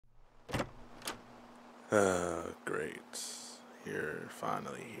Great. You're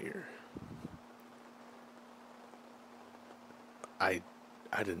finally here. I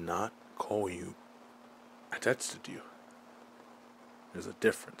I did not call you. I texted you. There's a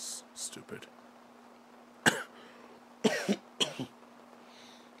difference, stupid.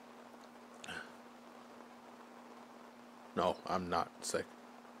 No, I'm not sick.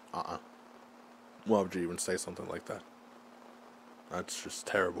 Uh-uh. Why would you even say something like that? That's just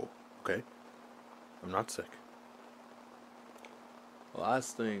terrible, okay? I'm not sick. The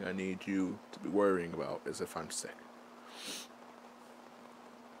last thing I need you to be worrying about is if I'm sick.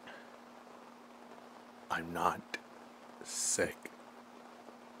 I'm not sick.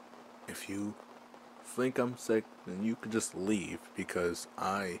 If you think I'm sick, then you can just leave because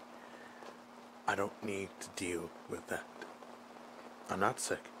I don't need to deal with that. I'm not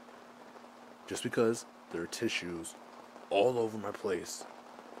sick. Just because there are tissues all over my place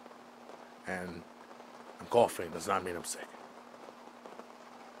and I'm coughing does not mean I'm sick.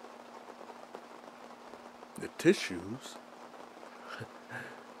 The tissues.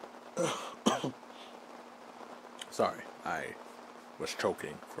 Sorry, I was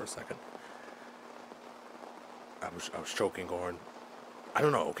choking for a second. I was choking going, I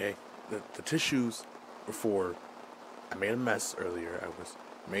don't know, okay? The tissues were for, I made a mess earlier. I was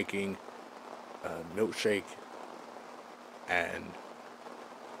making a milkshake and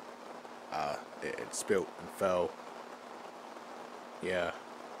it spilt and fell. Yeah,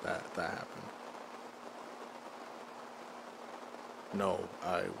 that happened. No,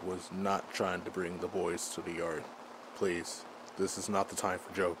 I was not trying to bring the boys to the yard. Please, this is not the time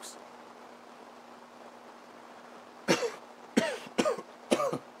for jokes.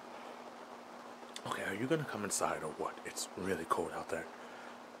 Okay, are you gonna come inside or what? It's really cold out there.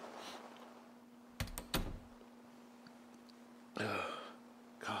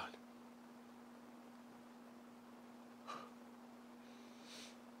 God.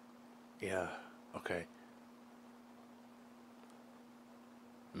 Yeah, okay.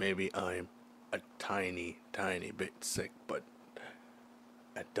 Maybe I'm a tiny bit sick, but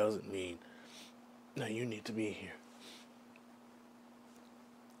that doesn't mean that you need to be here.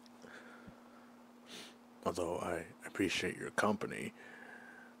 Although I appreciate your company,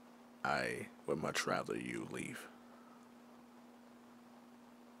 I would much rather you leave.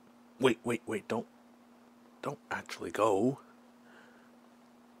 Wait, don't actually go.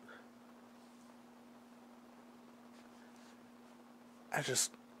 I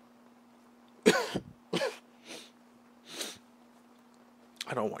just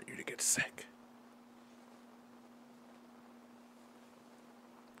I don't want you to get sick.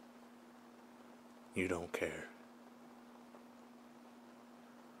 You don't care.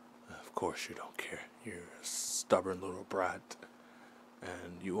 Of course you don't care. You're a stubborn little brat.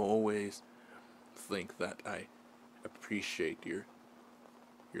 And you always think that I appreciate your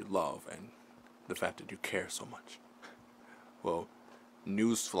love and the fact that you care so much. Well,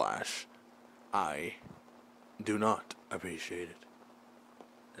 newsflash, I do not appreciate it.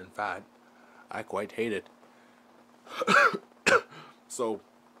 In fact, I quite hate it. So,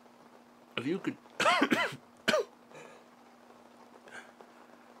 if you could...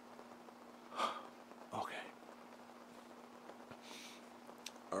 Okay.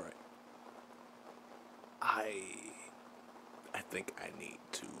 Alright. I think I need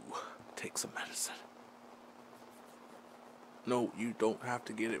to take some medicine. No, you don't have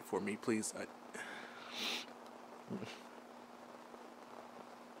to get it for me, please.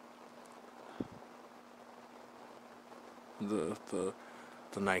 The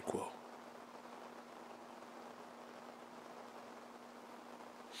NyQuil.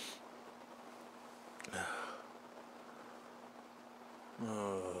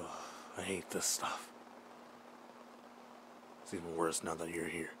 I hate this stuff. It's even worse now that you're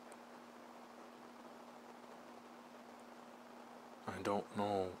here. I don't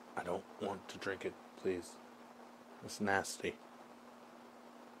know. I don't want to drink it, please. It's nasty.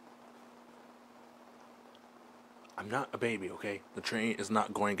 I'm not a baby, okay? The train is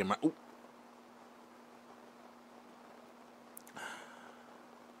not going in my... Ooh.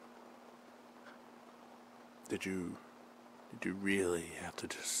 Did you really have to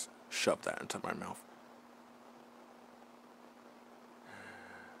just shove that into my mouth?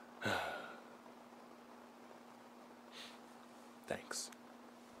 Thanks.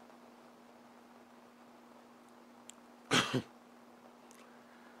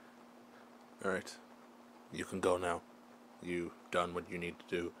 Alright. You can go now. You've done what you need to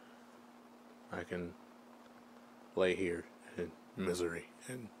do. I can lay here in misery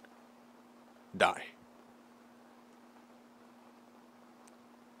and die.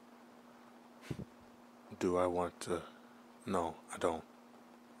 do I want to? No, I don't.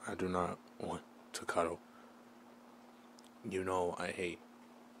 I do not want to cuddle. You know I hate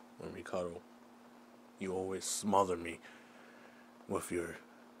when we cuddle. You always smother me with your,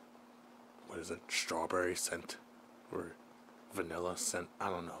 what is it, strawberry scent? Or vanilla scent? I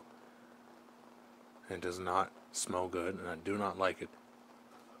don't know. It does not smell good, and I do not like it.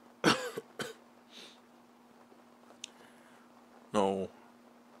 No.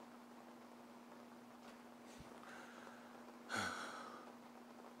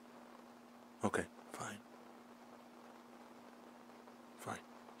 Okay, fine. Fine.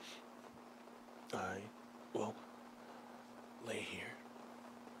 I will lay here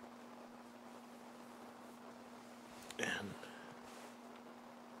and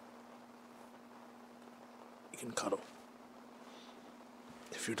you can cuddle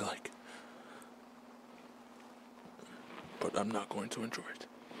if you'd like. But I'm not going to enjoy it.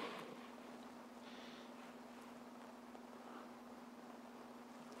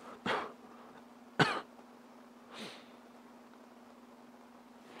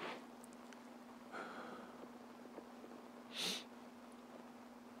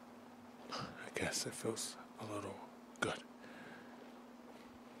 I guess it feels a little good.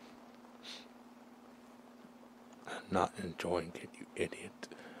 I'm not enjoying it, you idiot.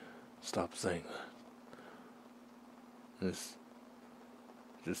 Stop saying that. It's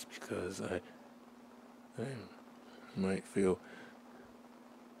just because I might feel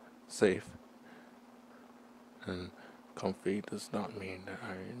safe and comfy does not mean that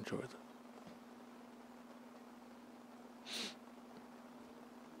I enjoy them.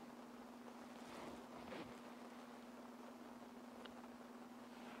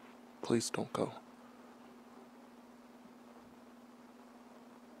 Please don't go.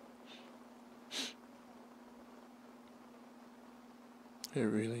 I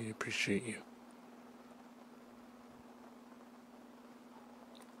really appreciate you.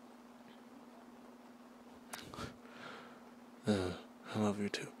 I love you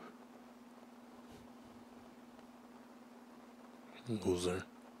too. Loser.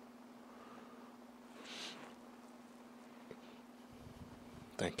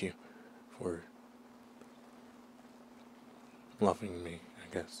 Thank you for loving me,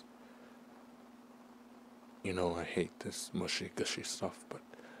 I guess. You know I hate this mushy gushy stuff, but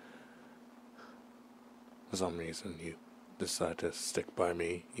for some reason you decide to stick by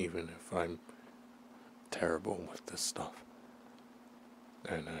me even if I'm terrible with this stuff.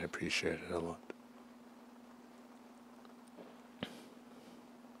 And I appreciate it a lot.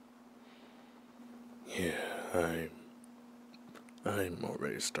 Yeah, I'm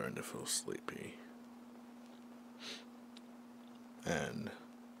already starting to feel sleepy. And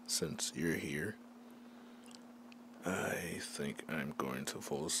since you're here, I think I'm going to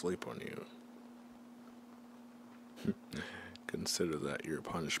fall asleep on you. Consider that your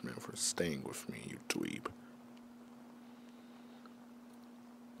punishment for staying with me, you dweeb.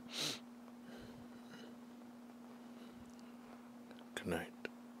 Good night.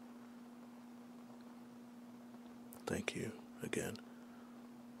 Thank you again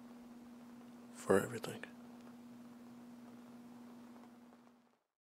for everything.